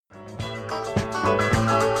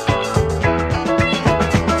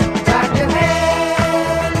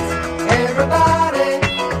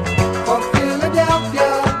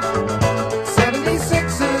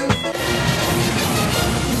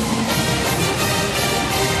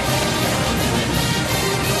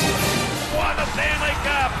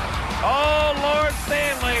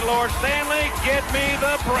George Stanley, get me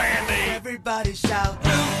the brandy. Everybody shout,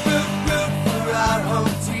 root, root, root for our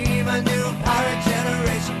home team. A new pirate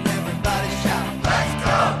generation. Everybody shout, let's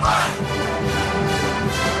go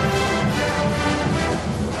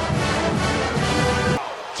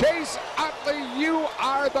Pirates! Chase Utley, you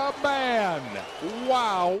are the man.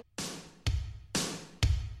 Wow.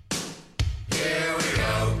 Here we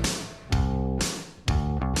go.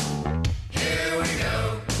 Here we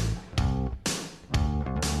go.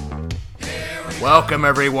 Welcome,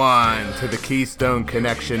 everyone, to the Keystone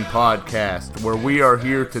Connection podcast, where we are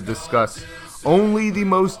here to discuss only the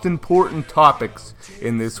most important topics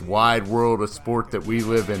in this wide world of sport that we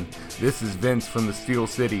live in. This is Vince from the Steel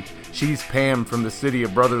City. She's Pam from the City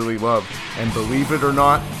of Brotherly Love. And believe it or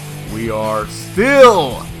not, we are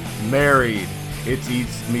still married. It's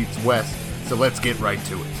East meets West, so let's get right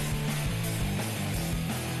to it.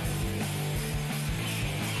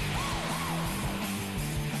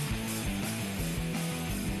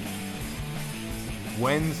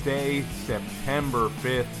 Wednesday, September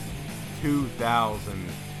 5th,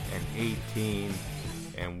 2018,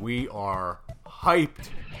 and we are hyped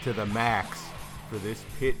to the max for this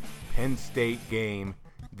Pitt-Penn State game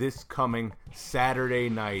this coming Saturday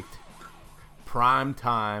night. Prime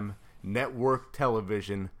time, network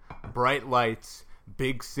television, bright lights,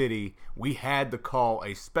 big city. We had to call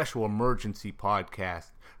a special emergency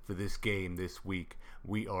podcast for this game this week.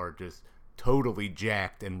 We are just totally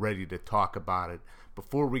jacked and ready to talk about it.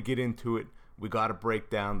 Before we get into it, we got to break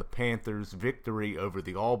down the Panthers' victory over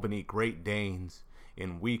the Albany Great Danes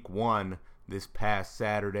in Week 1 this past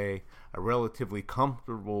Saturday. A relatively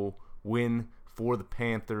comfortable win for the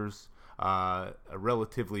Panthers. A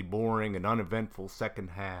relatively boring and uneventful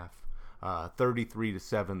second half.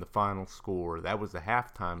 33-7 the final score. That was the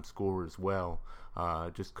halftime score as well.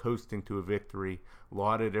 Just coasting to a victory. A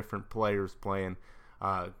lot of different players playing.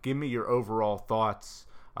 Give me your overall thoughts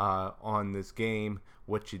on this game,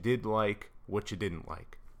 what you did like, what you didn't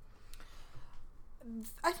like.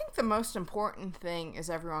 I think the most important thing is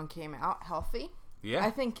everyone came out healthy. Yeah. I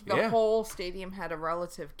think the whole stadium had a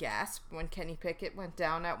relative gasp when Kenny Pickett went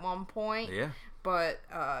down at one point. Yeah. But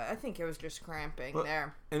I think it was just cramping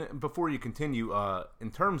there. And before you continue,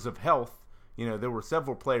 in terms of health, there were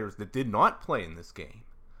several players that did not play in this game.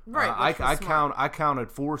 Right. I counted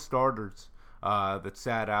 4 starters that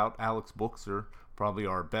sat out. Alex Buchser, probably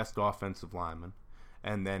our best offensive lineman,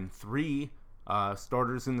 and then 3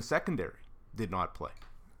 starters in the secondary did not play.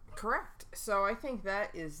 Correct. So I think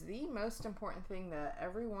that is the most important thing, that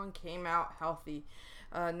everyone came out healthy.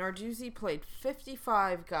 Narduzzi played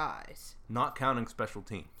 55 guys. Not counting special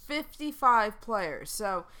teams. 55 players.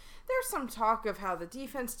 So there's some talk of how the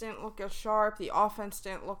defense didn't look as sharp, the offense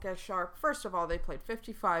didn't look as sharp. First of all, they played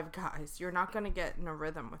 55 guys. You're not going to get in a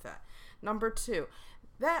rhythm with that. Number 2,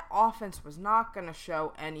 that offense was not going to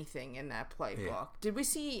show anything in that playbook. Yeah. Did we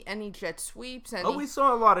see any jet sweeps? We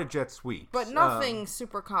saw a lot of jet sweeps. But nothing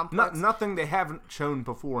super complex. Nothing they haven't shown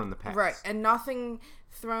before in the past. Right, and nothing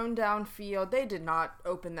thrown downfield. They did not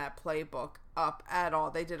open that playbook up at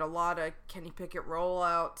all. They did a lot of Kenny Pickett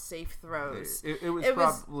rollout, safe throws. It was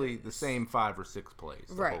probably the same 5 or 6 plays.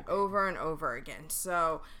 Right, over and over again.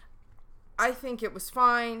 So I think it was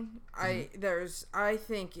fine.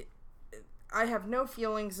 I have no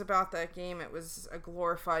feelings about that game. It was a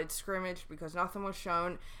glorified scrimmage because nothing was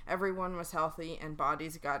shown. Everyone was healthy and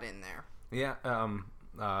bodies got in there. Yeah,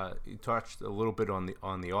 you touched a little bit on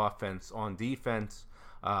the offense. On defense,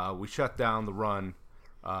 we shut down the run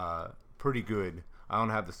pretty good. I don't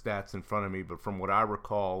have the stats in front of me, but from what I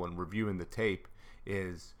recall and reviewing the tape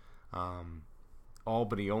is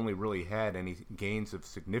Albany only really had any gains of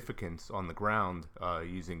significance on the ground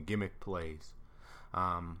using gimmick plays.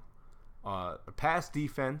 Pass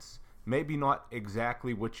defense, maybe not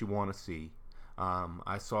exactly what you want to see.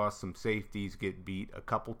 I saw some safeties get beat a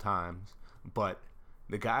couple times, but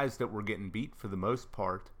the guys that were getting beat for the most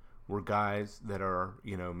part were guys that are,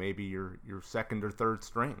 maybe your second or third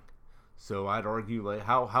string. So I'd argue, like,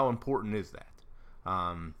 how important is that?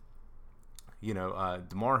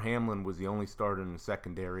 DeMar Hamlin was the only starter in the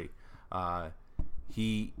secondary.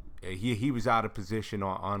 He was out of position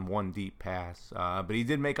on one deep pass, but he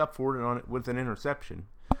did make up for it with an interception.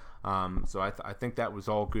 So I think that was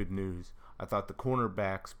all good news. I thought the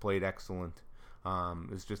cornerbacks played excellent.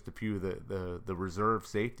 It's just a few of the reserve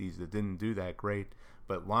safeties that didn't do that great.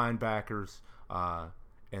 But linebackers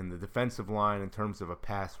and the defensive line in terms of a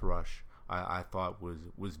pass rush, I thought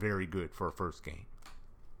was very good for a first game.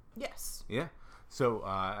 Yes. Yeah. So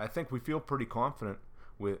I think we feel pretty confident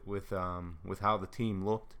with how the team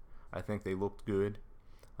looked. I think they looked good,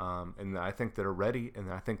 and I think they're ready, and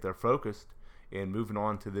I think they're focused and moving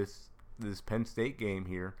on to this Penn State game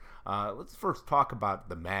here, let's first talk about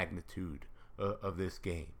the magnitude of this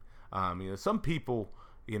game. Some people,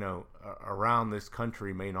 around this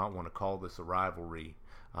country may not want to call this a rivalry,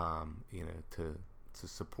 to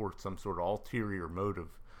support some sort of ulterior motive.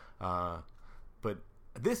 But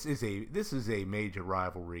this is a major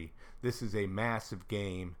rivalry. This is a massive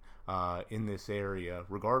game in this area,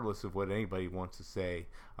 regardless of what anybody wants to say.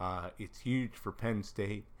 It's huge for Penn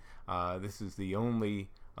State. This is the only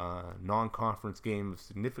non-conference game of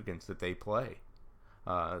significance that they play.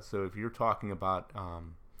 So if you're talking about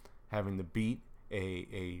having to beat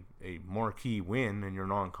a marquee win in your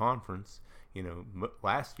non-conference,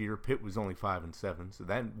 last year Pitt was only 5-7, so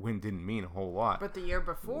that win didn't mean a whole lot. But the year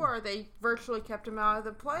before, they virtually kept them out of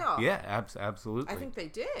the playoff. Yeah, absolutely. I think they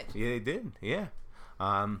did. Yeah, they did. Yeah.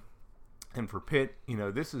 And for Pitt,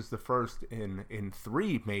 this is the first in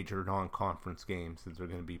 3 major non-conference games that they're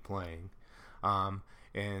going to be playing. And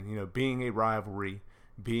being a rivalry,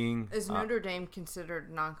 is Notre Dame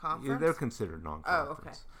considered non-conference? Yeah, they're considered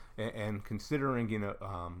non-conference. Oh, okay. And considering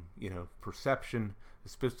perception,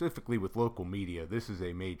 specifically with local media, this is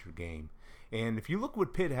a major game. And if you look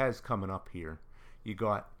what Pitt has coming up here, you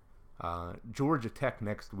got Georgia Tech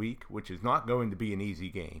next week, which is not going to be an easy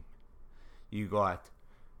game. You got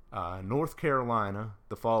North Carolina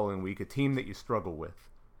the following week, a team that you struggle with.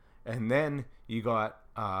 And then you got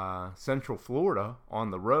Central Florida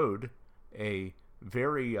on the road, a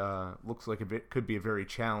very, looks like it could be a very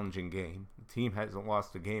challenging game. The team hasn't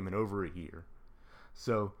lost a game in over a year.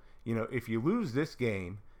 So, if you lose this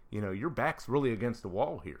game, your back's really against the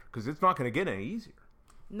wall here because it's not going to get any easier.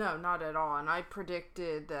 No, not at all. And I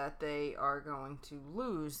predicted that they are going to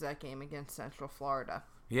lose that game against Central Florida.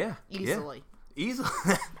 Yeah. Easily. Yeah. Easily.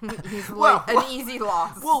 An easy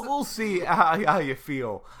loss. We'll see how you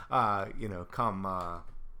feel, come,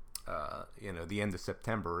 the end of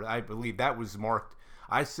September. I believe that was marked.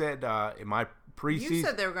 I said in my preseason. You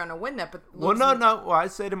said they were going to win that, but well, no. Well, I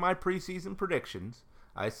said in my preseason predictions,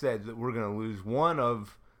 I said that we're going to lose one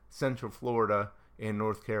of Central Florida and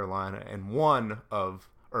North Carolina, and one of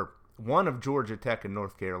Georgia Tech and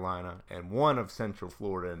North Carolina, and one of Central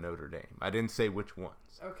Florida and Notre Dame. I didn't say which ones.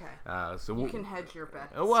 Okay. So you can hedge your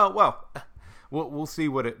bets. We'll see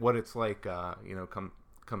what it's like. Come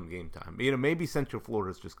game time. Maybe Central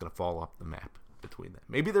Florida is just going to fall off the map between them.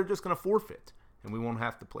 Maybe they're just going to forfeit, and we won't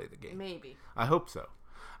have to play the game. Maybe. I hope so.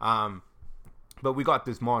 But we got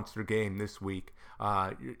this monster game this week.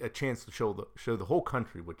 A chance to show the whole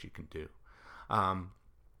country what you can do.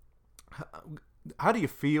 How do you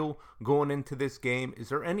feel going into this game? Is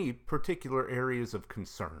there any particular areas of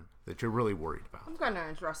concern that you're really worried about? I'm going to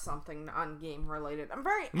address something non-game related. I'm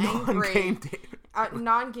very angry. Non-game day.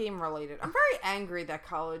 Non-game related. I'm very angry that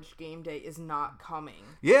College Game Day is not coming.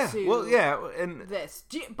 Yeah. And this.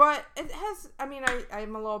 But it has. I mean,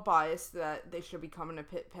 I'm a little biased that they should be coming to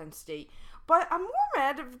Penn State. But I'm more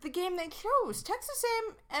mad of the game they chose, Texas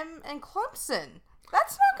A&M and Clemson.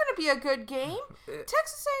 That's not going to be a good game.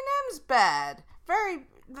 Texas A&M's bad.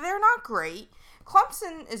 They're not great.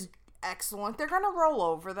 Clemson is excellent. They're going to roll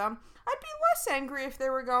over them. I'd be less angry if they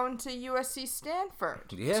were going to USC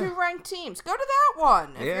Stanford. Yeah. 2 ranked teams. Go to that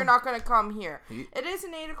one if you're not going to come here. It is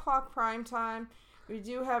an 8 o'clock prime time. We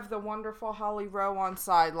do have the wonderful Holly Rowe on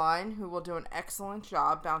sideline, who will do an excellent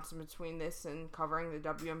job bouncing between this and covering the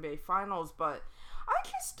WNBA finals. But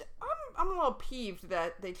I'm a little peeved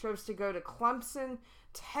that they chose to go to Clemson,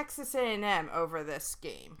 Texas A&M over this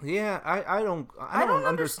game. Yeah, I don't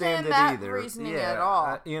understand it that either. Reasoning at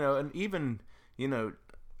all. And even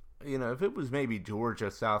if it was maybe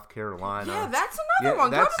Georgia, South Carolina. Yeah, that's another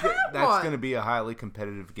one. Go to that one. That's going to be a highly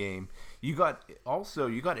competitive game. You got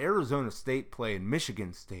Arizona State playing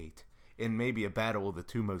Michigan State in maybe a battle of the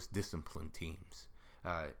 2 most disciplined teams.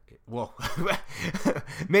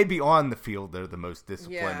 Maybe on the field they're the most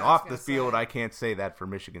disciplined. Yeah, Off the field, I can't say that for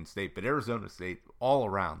Michigan State, but Arizona State all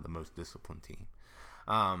around the most disciplined team.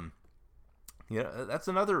 That's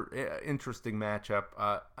another interesting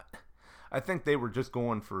matchup. I think they were just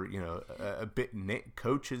going for big name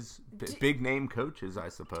coaches, I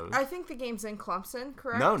suppose. I think the game's in Clemson,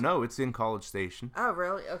 correct? No, it's in College Station. Oh,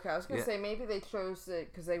 really? Okay, I was gonna say maybe they chose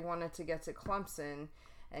it because they wanted to get to Clemson.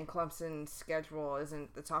 And Clemson's schedule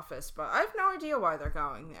isn't the toughest, but I have no idea why they're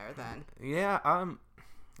going there then. Yeah,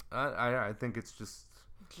 I think it's just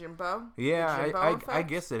Jimbo. Yeah, I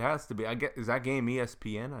guess it has to be. Is that game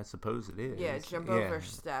ESPN? I suppose it is. Yeah, Jimbo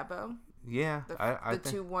versus Dabo. Yeah, the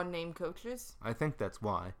 2 one-name coaches. I think that's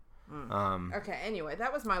why. Okay. Anyway,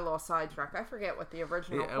 that was my little sidetrack. I forget what the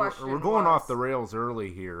original question was. We're going off the rails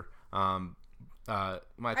early here. My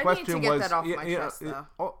question was, need to get that off my chest, though.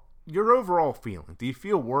 your overall feeling. Do you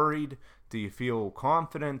feel worried? Do you feel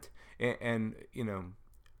confident? And you know,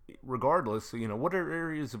 regardless, you know, what are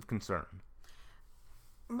areas of concern?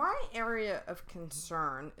 My area of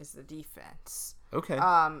concern is the defense. Okay.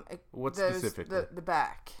 What specifically? The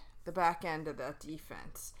back end of that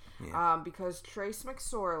defense. Yeah. Because Trace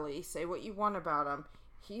McSorley, say what you want about him,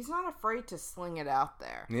 he's not afraid to sling it out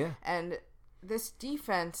there. Yeah. And this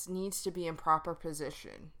defense needs to be in proper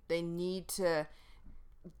position. They need to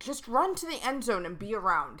just run to the end zone and be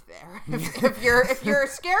around there. If you're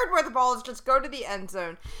scared where the ball is, just go to the end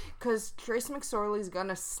zone, because Trace McSorley's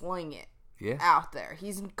gonna sling it out there.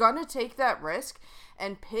 He's gonna take that risk,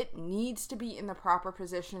 and Pitt needs to be in the proper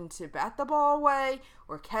position to bat the ball away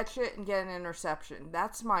or catch it and get an interception.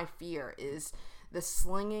 That's my fear, is the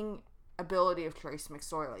slinging ability of Trace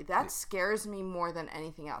McSorley. That scares me more than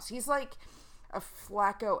anything else. He's like a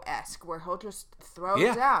Flacco-esque, where he'll just throw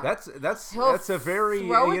it down. That's a very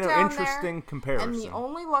interesting comparison. And the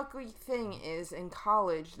only lucky thing is, in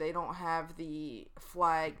college they don't have the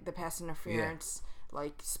flag, the pass interference,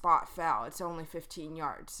 like spot foul. It's only 15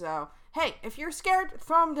 yards. So hey, if you're scared,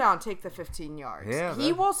 throw him down. Take the 15 yards. Yeah,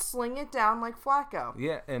 he will sling it down like Flacco.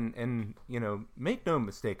 Yeah, and you know, make no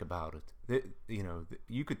mistake about it. You know,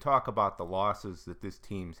 you could talk about the losses that this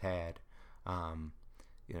team's had.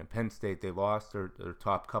 You know, Penn State, they lost their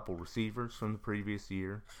top couple receivers from the previous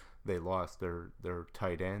year. They lost their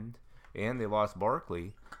tight end, and they lost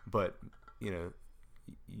Barkley. But, you know,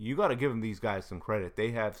 you got to give them, these guys, some credit.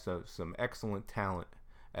 They have some excellent talent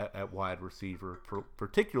at wide receiver,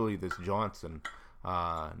 particularly this Johnson,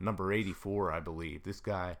 number 84, I believe. This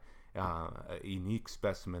guy, a unique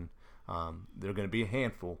specimen. They're going to be a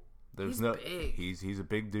handful. He's big. He's a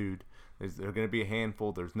big dude. They're going to be a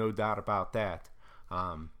handful. There's no doubt about that.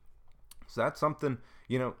 So that's something,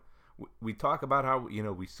 you know, we talk about how, you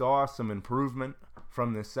know, we saw some improvement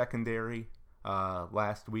from the secondary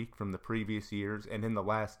last week from the previous years, and in the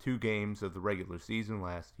last 2 games of the regular season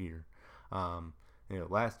last year. You know,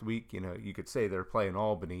 last week, you know, you could say they're playing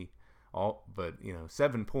Albany, but, you know,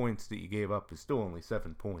 7 points that you gave up is still only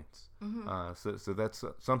 7 points. Mm-hmm. So that's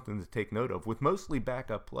something to take note of, with mostly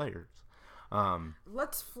backup players.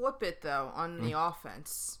 Let's flip it, though, on the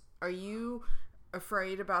offense. Are you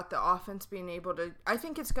afraid about the offense being able to... I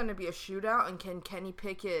think it's going to be a shootout, and can Kenny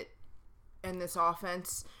Pickett and this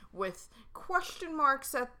offense, with question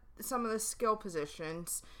marks at some of the skill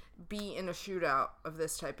positions, be in a shootout of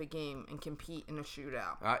this type of game and compete in a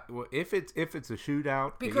shootout? Well, if it's a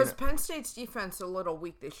shootout... Because Penn State's defense is a little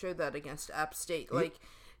weak. They showed that against App State. Like,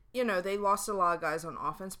 you know, they lost a lot of guys on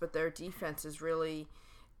offense, but their defense is really...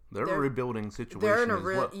 They're a rebuilding situation. They're in a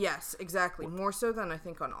real, yes, exactly. More so than I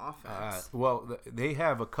think on offense. Well, they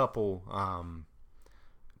have a couple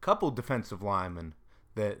defensive linemen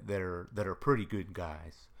that are pretty good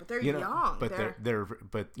guys. But they're young. But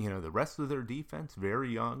but you know, the rest of their defense,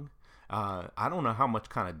 very young. I don't know how much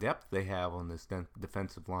kind of depth they have on this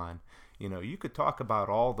defensive line. You know, you could talk about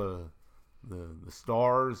all the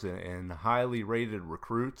stars and highly rated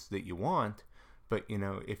recruits that you want, but you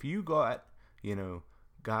know, if you got, you know,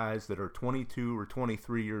 guys that are 22 or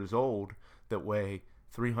 23 years old that weigh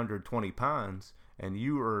 320 pounds, and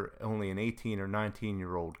you are only an 18 or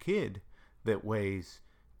 19-year-old kid that weighs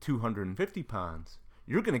 250 pounds,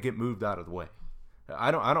 you're going to get moved out of the way.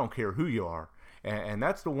 I don't care who you are. And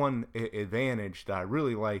that's the one advantage that I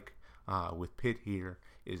really like with Pitt here,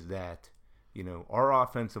 is that, you know, our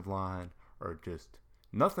offensive line are just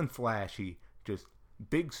nothing flashy, just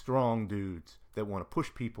big, strong dudes that want to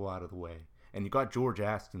push people out of the way. And you got George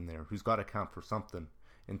Aston there, who's got to count for something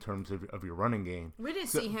in terms of your running game. We didn't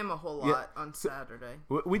see him a whole lot on Saturday.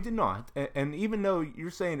 We did not. And even though you're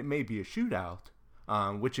saying it may be a shootout,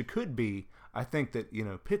 which it could be, I think that, you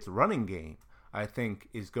know, Pitt's running game, I think,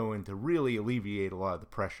 is going to really alleviate a lot of the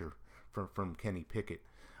pressure from Kenny Pickett.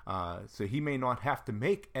 So he may not have to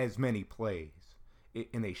make as many plays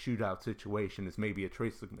in a shootout situation as maybe a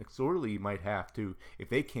Trace McSorley might have to if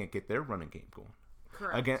they can't get their running game going.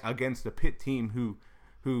 Against a Pitt team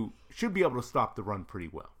who should be able to stop the run pretty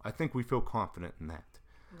well. I think we feel confident in that.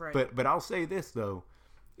 Right. But I'll say this, though.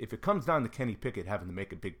 If it comes down to Kenny Pickett having to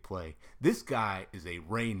make a big play, this guy is a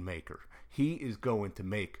rainmaker. He is going to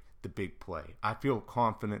make the big play. I feel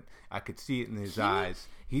confident. I could see it in his eyes.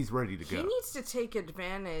 He's ready to go. He needs to take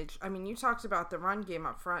advantage. I mean, you talked about the run game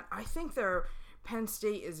up front. I think Penn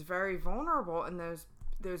State is very vulnerable in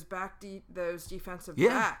those those defensive Yeah.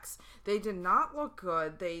 backs. They did not look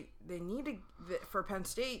good. They need to, for Penn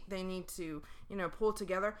State, they need to, pull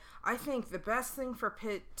together. I think the best thing for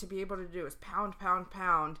Pitt to be able to do is pound,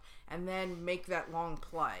 and then make that long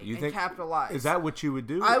play and capitalize. Is that what you would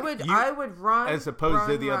do? I would run as opposed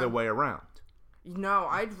to the other way around. No,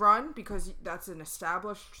 I'd run because that's an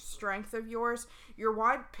established strength of yours.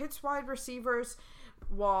 Pitt's wide receivers,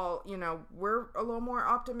 while, we're a little more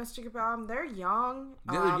optimistic about them, they're young.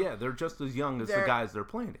 They're just as young as the guys they're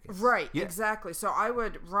playing against. Right, yeah. Exactly. So I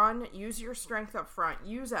would run, use your strength up front,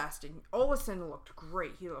 use Aston. Olesen looked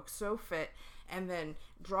great. He looked so fit. And then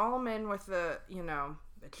draw him in with the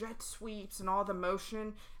jet sweeps and all the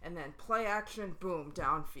motion, and then play action, boom,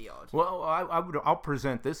 downfield. Well, I'll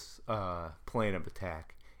present this plan of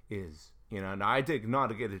attack is, and I did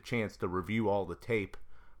not get a chance to review all the tape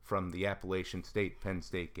from the Appalachian State-Penn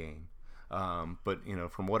State game. But,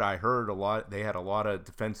 from what I heard, they had a lot of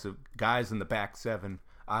defensive guys in the back seven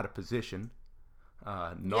out of position,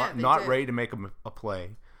 not ready to make a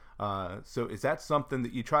play. So is that something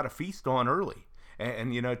that you try to feast on early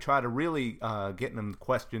and try to really get them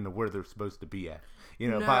question of where they're supposed to be at?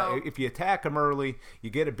 If you attack them early, you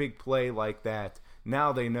get a big play like that.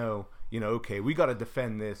 Now they know, okay, we got to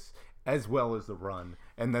defend this as well as the run,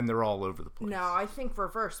 and then they're all over the place. No, I think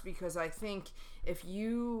reverse, because I think if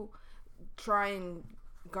you try and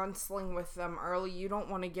gunsling with them early, you don't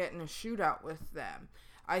want to get in a shootout with them.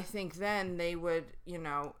 I think then they would,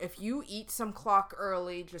 if you eat some clock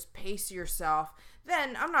early, just pace yourself,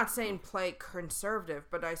 then I'm not saying play conservative,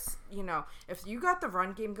 but if you got the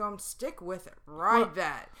run game going, stick with it, ride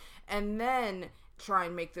that, and then try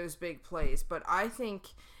and make those big plays. But I think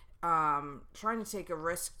trying to take a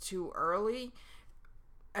risk too early,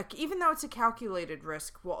 even though it's a calculated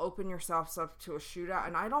risk, will open yourselves up to a shootout,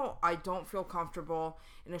 and I don't feel comfortable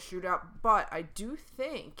in a shootout, but I do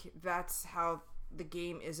think that's how the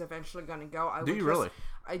game is eventually going to go. Do you really?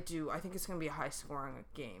 I do. I think it's going to be a high-scoring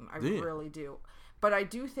game. I really do. But I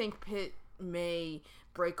do think Pitt may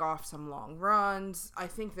break off some long runs. I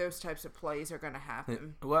think those types of plays are going to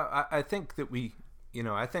happen. Well, I think that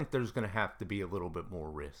I think there's going to have to be a little bit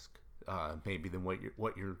more risk, maybe than what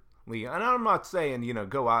you're. And I'm not saying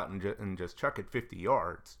go out and just chuck it 50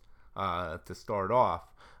 yards to start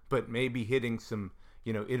off, but maybe hitting some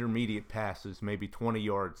intermediate passes, maybe 20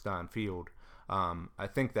 yards downfield. I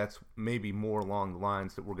think that's maybe more along the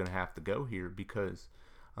lines that we're going to have to go here, because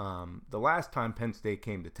the last time Penn State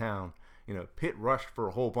came to town, Pitt rushed for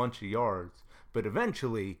a whole bunch of yards, but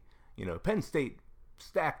eventually, Penn State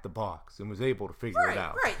stacked the box and was able to figure it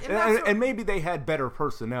out. Right, and maybe they had better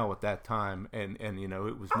personnel at that time, and it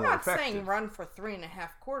was more effective. I'm not saying run for 3.5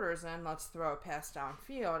 quarters and let's throw a pass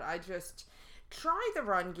downfield. I just try the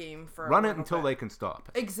run game for run it until they can stop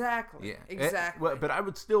it. Exactly. Yeah. Exactly. But I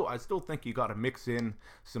still think you got to mix in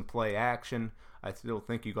some play action. I still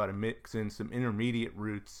think you got to mix in some intermediate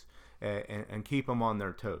routes and keep them on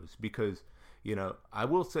their toes, because I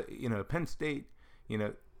will say Penn State,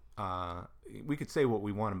 we could say what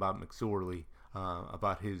we want about McSorley,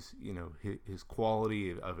 about his his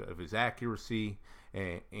quality of his accuracy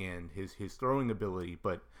and his throwing ability,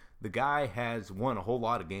 but the guy has won a whole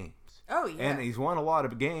lot of games. Oh, yeah. And he's won a lot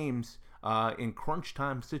of games in crunch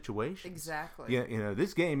time situations. Exactly. Yeah,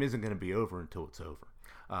 this game isn't going to be over until it's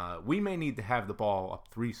over. We may need to have the ball up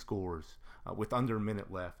 3 scores with under a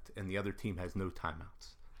minute left, and the other team has no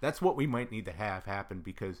timeouts. That's what we might need to have happen,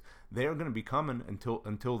 because they're going to be coming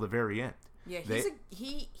until the very end. Yeah,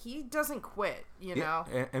 he doesn't quit. know.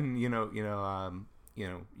 And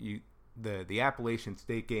the Appalachian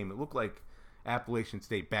State game, it looked like Appalachian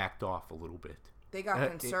State backed off a little bit. They got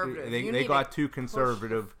conservative. They got too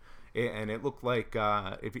conservative, and it looked like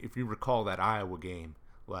if you recall that Iowa game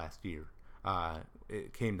last year,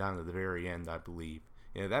 it came down to the very end, I believe.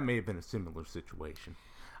 That may have been a similar situation.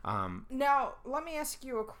 Now, let me ask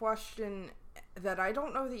you a question that I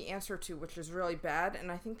don't know the answer to, which is really bad,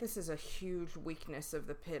 and I think this is a huge weakness of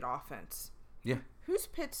the Pitt offense. Yeah. Who's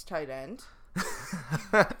Pitt's tight end?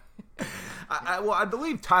 I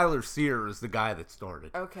believe Tyler Sear is the guy that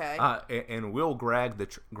started. Okay. And Will Gregg,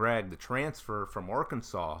 the transfer from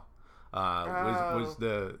Arkansas, was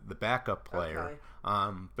the backup player. Okay.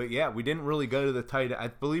 But yeah, we didn't really go to the tight end. I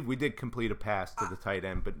believe we did complete a pass to the tight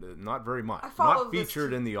end, but not very much. Not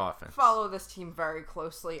featured in the offense. I follow this team very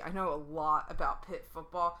closely. I know a lot about Pitt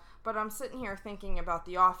football, but I'm sitting here thinking about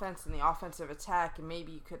the offense and the offensive attack, and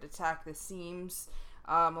maybe you could attack the seams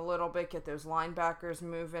a little bit, get those linebackers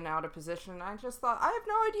moving out of position. I just thought, I have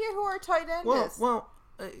no idea who our tight end is. Well,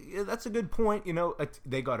 that's a good point.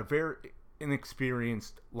 They got a very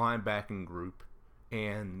inexperienced linebacking group,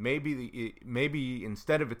 and maybe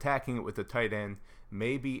instead of attacking it with a tight end,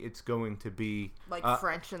 maybe it's going to be Like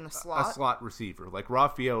French in the slot? a slot receiver, like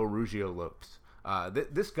Rafael Ruggiero Lopes.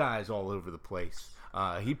 This guy's all over the place.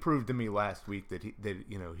 He proved to me last week that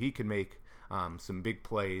he can make some big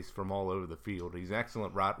plays from all over the field. He's an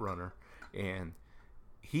excellent route runner, and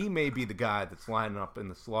he may be the guy that's lining up in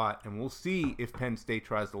the slot. And we'll see if Penn State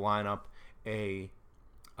tries to line up a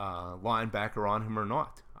linebacker on him or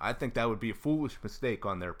not. I think that would be a foolish mistake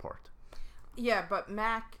on their part. Yeah, but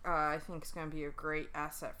Mack, I think, is going to be a great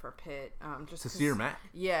asset for Pitt. Tasir Mack.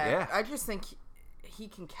 Yeah, I just think he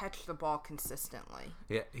can catch the ball consistently.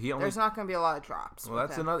 Yeah, there's not going to be a lot of drops. Well,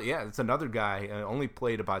 that's another guy. Only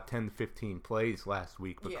played about 10 to 15 plays last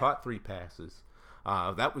week, but caught 3 passes.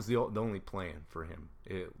 That was the only plan for him.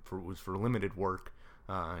 It was for limited work.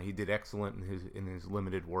 He did excellent in his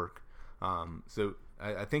limited work. So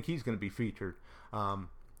I think he's going to be featured.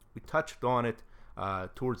 We touched on it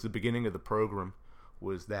towards the beginning of the program,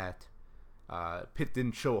 was that Pitt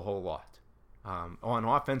didn't show a whole lot on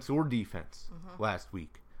offense or defense last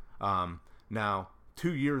week. Now,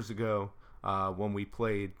 2 years ago, when we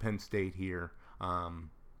played Penn State here,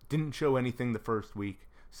 didn't show anything the first week.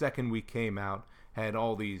 Second week came out, had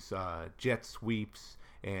all these jet sweeps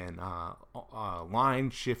and line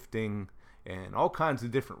shifting and all kinds of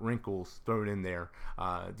different wrinkles thrown in there.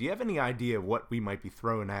 Do you have any idea what we might be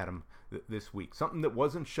throwing at him this week? Something that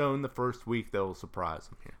wasn't shown the first week that will surprise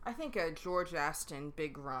him here. I think a George Aston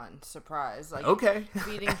big run surprise. Like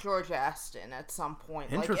beating George Aston at some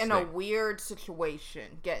point. Like in a weird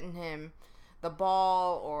situation. Getting him the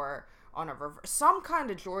ball or on a reverse. Some kind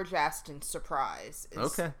of George Aston surprise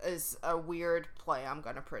is a weird play I'm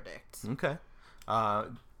going to predict. Okay.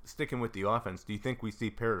 Sticking with the offense, do you think we see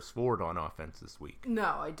Paris Ford on offense this week?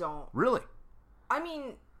 No, I don't. Really? I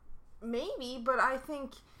mean, maybe, but I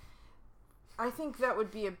think that would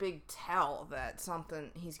be a big tell that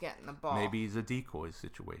he's getting the ball. Maybe he's a decoy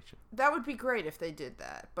situation. That would be great if they did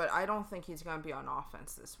that, but I don't think he's going to be on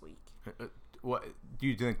offense this week. What do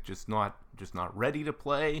you think? Just not ready to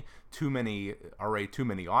play? Too many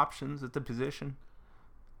options at the position?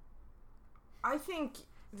 I think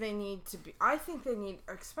they need,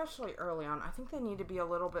 especially early on, I think they need to be a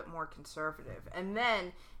little bit more conservative. And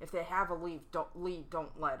then if they have a lead,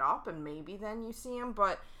 don't let up, and maybe then you see him.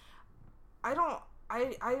 But I don't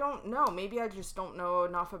know. Maybe I just don't know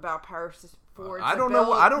enough about Paris Ford's ability.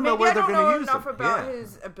 I don't know where they're going to use him. Maybe I don't know enough about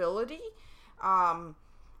his ability.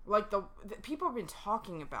 Like the people have been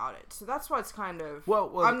talking about it, so that's why it's kind of.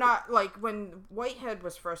 Well, I'm not like when Whitehead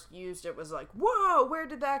was first used. It was like, whoa, where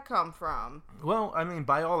did that come from? Well, I mean,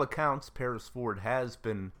 by all accounts, Paris Ford has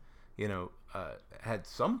been, had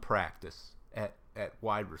some practice at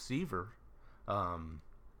wide receiver. In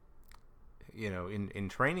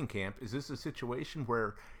training camp. Is this a situation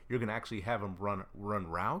where you're going to actually have him run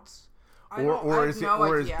routes? Or is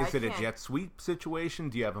it a jet sweep situation?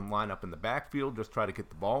 Do you have him line up in the backfield, just try to get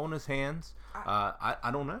the ball in his hands? I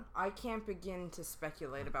don't know. I can't begin to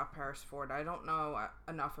speculate about Paris Ford. I don't know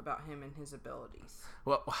enough about him and his abilities.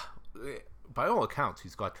 Well, by all accounts,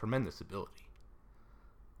 he's got tremendous ability.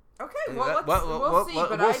 Okay, we'll see.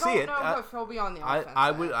 But I don't know if he'll be on the offense.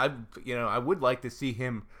 I would like to see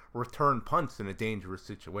him return punts in a dangerous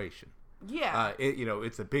situation. Yeah.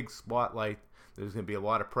 It's a big spotlight. There's going to be a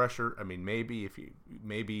lot of pressure. I mean, maybe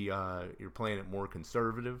you're playing it more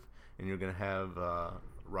conservative, and you're going to have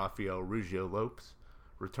Rafael Ruggiero Lopes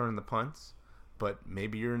return the punts. But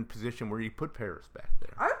maybe you're in a position where you put Paris back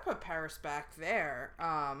there. I would put Paris back there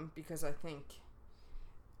because I think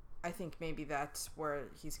maybe that's where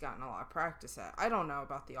he's gotten a lot of practice at. I don't know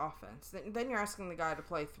about the offense. Then you're asking the guy to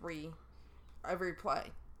play 3 every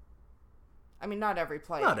play. I mean, not every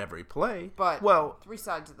play. Not every play. But 3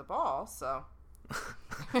 sides of the ball, so.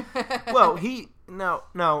 Well,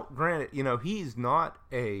 now, granted, he's not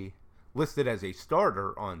listed as a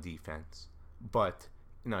starter on defense, but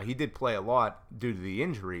he did play a lot due to the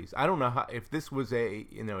injuries. I don't know if this was a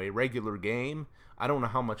regular game. I don't know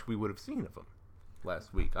how much we would have seen of him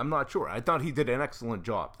last week. I'm not sure. I thought he did an excellent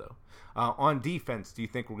job, though. On defense, do you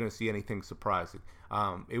think we're going to see anything surprising?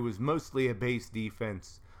 It was mostly a base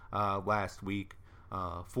defense last week.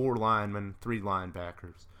 4 linemen, 3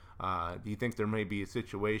 linebackers. Do you think there may be a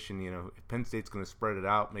situation, if Penn State's going to spread it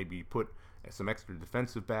out, maybe you put some extra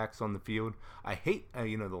defensive backs on the field? I hate, the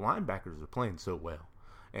linebackers are playing so well,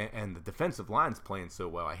 and the defensive line's playing so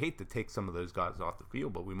well. I hate to take some of those guys off the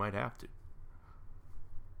field, but we might have to.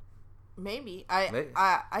 Maybe.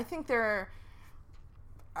 I think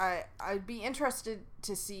I'd be interested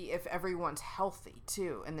to see if everyone's healthy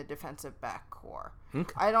too in the defensive back core.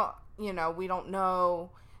 Okay. We don't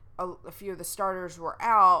know a few of the starters were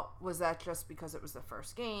out, was that just because it was the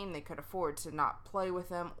first game? They could afford to not play with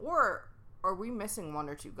them, or are we missing one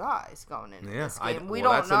or two guys going into this game? We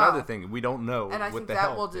don't know. That's another thing. We don't know. And I think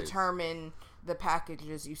that will determine the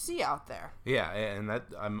packages you see out there. Yeah, and that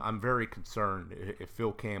I'm very concerned if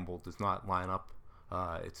Phil Campbell does not line up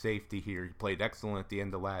at safety here. He played excellent at the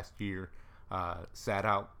end of last year, sat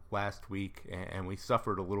out last week, and we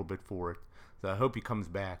suffered a little bit for it. So I hope he comes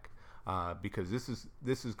back. Because this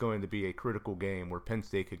is going to be a critical game where Penn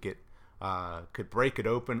State could break it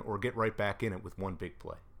open or get right back in it with one big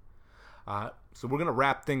play. So we're going to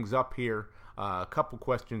wrap things up here. A couple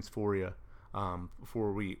questions for you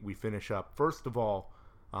before we finish up. First of all,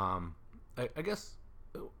 I guess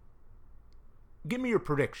give me your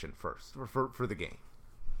prediction first for the game.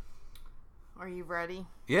 Are you ready?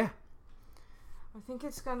 Yeah. I think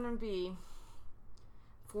it's going to be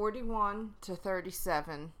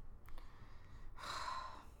 41-37.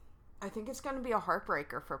 I think it's going to be a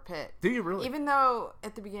heartbreaker for Pitt. Do you really? Even though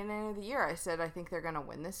at the beginning of the year I said I think they're going to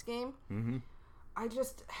win this game, I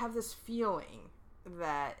just have this feeling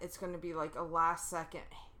that it's going to be like a last-second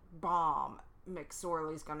bomb.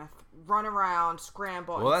 McSorley's going to run around,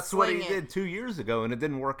 scramble, well, that's what he did 2 years ago, and it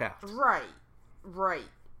didn't work out. Right.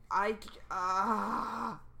 I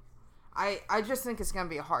just think it's going to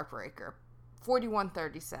be a heartbreaker.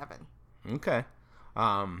 41-37. Okay.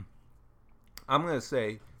 I'm going to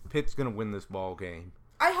say Pitt's going to win this ball game.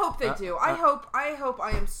 I hope they do. I hope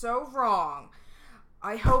I am so wrong.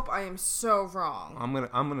 I'm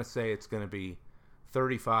going to say it's going to be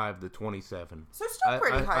 35-27. So still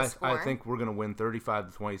pretty high scoring. I think we're going to win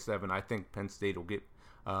 35-27. I think Penn State will get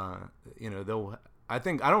I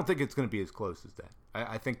don't think it's going to be as close as that.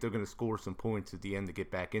 I think they're going to score some points at the end to get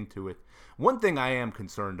back into it. One thing I am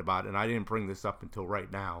concerned about, and I didn't bring this up until right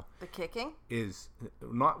now, the kicking is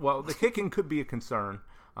not well. The kicking could be a concern,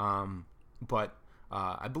 but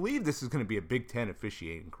I believe this is going to be a Big Ten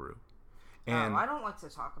officiating crew. And I don't like to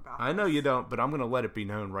talk about this. I know you don't, but I'm going to let it be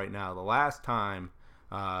known right now. The last time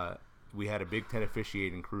we had a Big Ten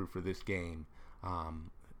officiating crew for this game,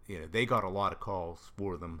 they got a lot of calls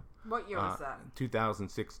for them. What year was that?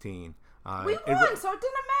 2016. We won, so it didn't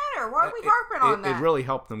matter. Why are we harping on that? It really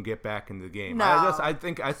helped them get back into the game. No. I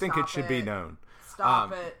think it should be known.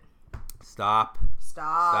 Stop it. Stop.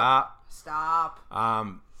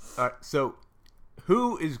 All right, so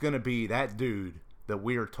who is going to be that dude that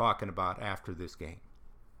we are talking about after this game?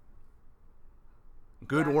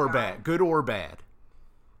 Good or bad? Good or bad?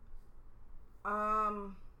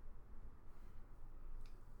 I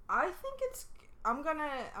think it's. I'm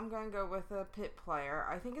gonna go with a Pitt player.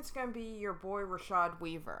 I think it's gonna be your boy Rashad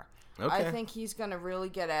Weaver. Okay. I think he's gonna really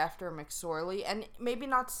get after McSorley and maybe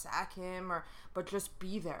not sack him but just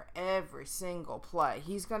be there every single play.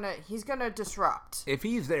 He's gonna disrupt. If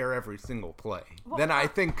he's there every single play, then I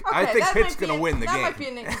think Pitt's gonna win the game. That might be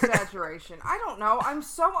an exaggeration. I don't know. I'm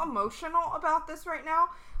so emotional about this right now.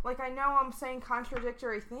 Like, I know I'm saying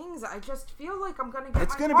contradictory things. I just feel like I'm going to get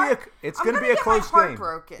It's going to be a close game.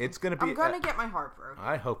 It's going to be. I'm going to get my heart broken.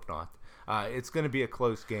 I hope not. It's going to be a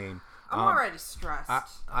close game. I'm already stressed.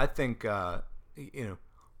 I think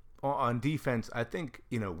on defense, I think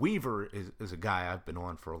Weaver is a guy I've been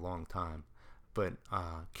on for a long time, but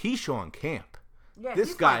Keyshawn Camp. Yeah,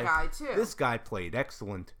 he's my guy too. This guy played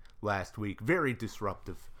excellent last week. Very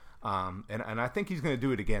disruptive. And I think he's going to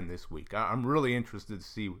do it again this week. I'm really interested to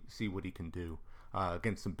see what he can do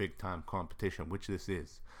against some big time competition, which this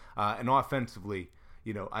is. And offensively,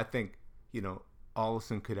 I think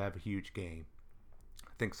Ollison could have a huge game.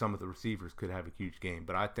 I think some of the receivers could have a huge game.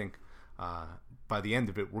 But I think by the end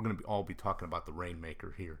of it, we're going to all be talking about the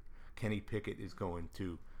rainmaker here. Kenny Pickett is going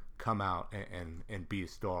to come out and be a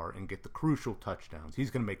star and get the crucial touchdowns.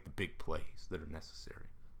 He's going to make the big plays that are necessary.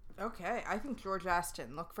 Okay, I think George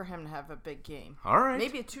Aston. Look for him to have a big game. All right,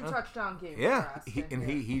 maybe a 2-touchdown game. Yeah, for Aston.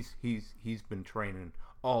 he's been training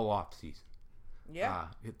all off season. Yeah,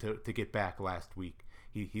 to get back last week,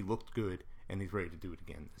 he looked good, and he's ready to do it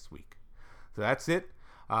again this week. So that's it.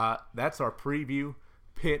 That's our preview.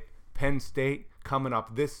 Pitt, Penn State coming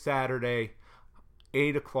up this Saturday,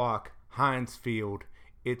 8:00, Heinz Field.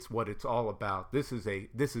 It's what it's all about. This is a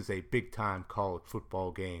big time college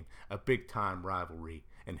football game, a big time rivalry.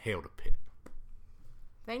 And hail to Pitt.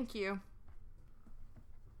 Thank you.